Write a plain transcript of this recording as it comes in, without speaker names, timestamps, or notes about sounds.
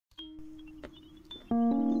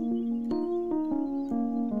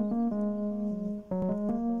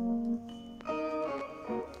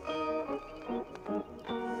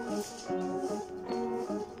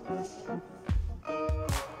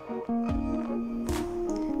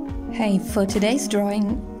Okay, for today's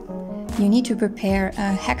drawing, you need to prepare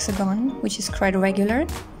a hexagon, which is quite regular.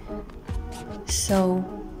 So,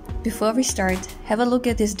 before we start, have a look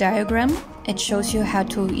at this diagram. It shows you how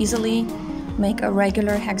to easily make a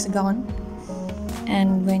regular hexagon.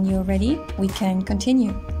 And when you're ready, we can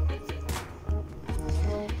continue.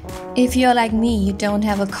 If you're like me, you don't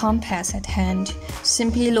have a compass at hand,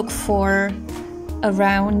 simply look for a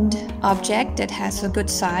round object that has a good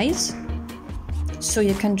size, so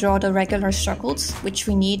you can draw the regular circles which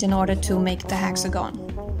we need in order to make the hexagon.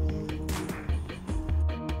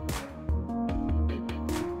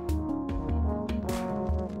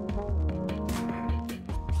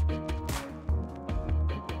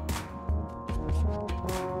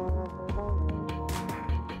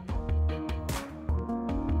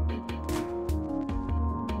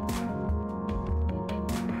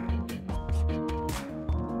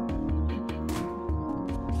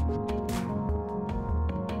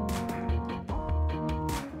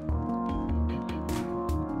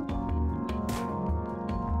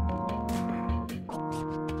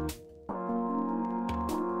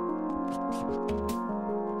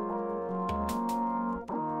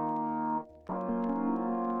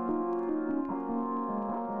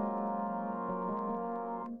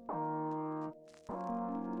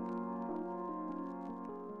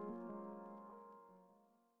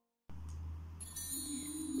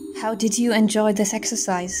 How did you enjoy this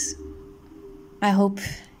exercise? I hope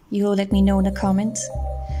you will let me know in the comments.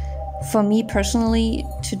 For me personally,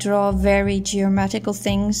 to draw very geometrical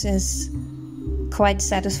things is quite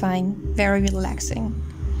satisfying, very relaxing.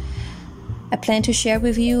 I plan to share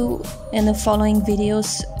with you in the following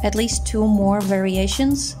videos at least 2 more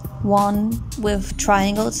variations, one with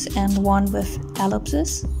triangles and one with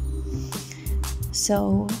ellipses.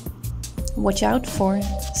 So watch out for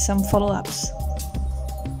some follow-ups.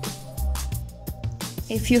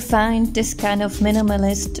 If you find this kind of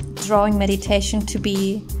minimalist drawing meditation to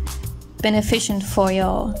be beneficent for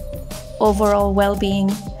your overall well-being,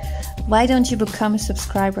 why don't you become a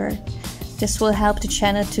subscriber? This will help the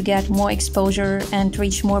channel to get more exposure and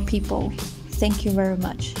reach more people. Thank you very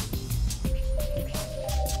much.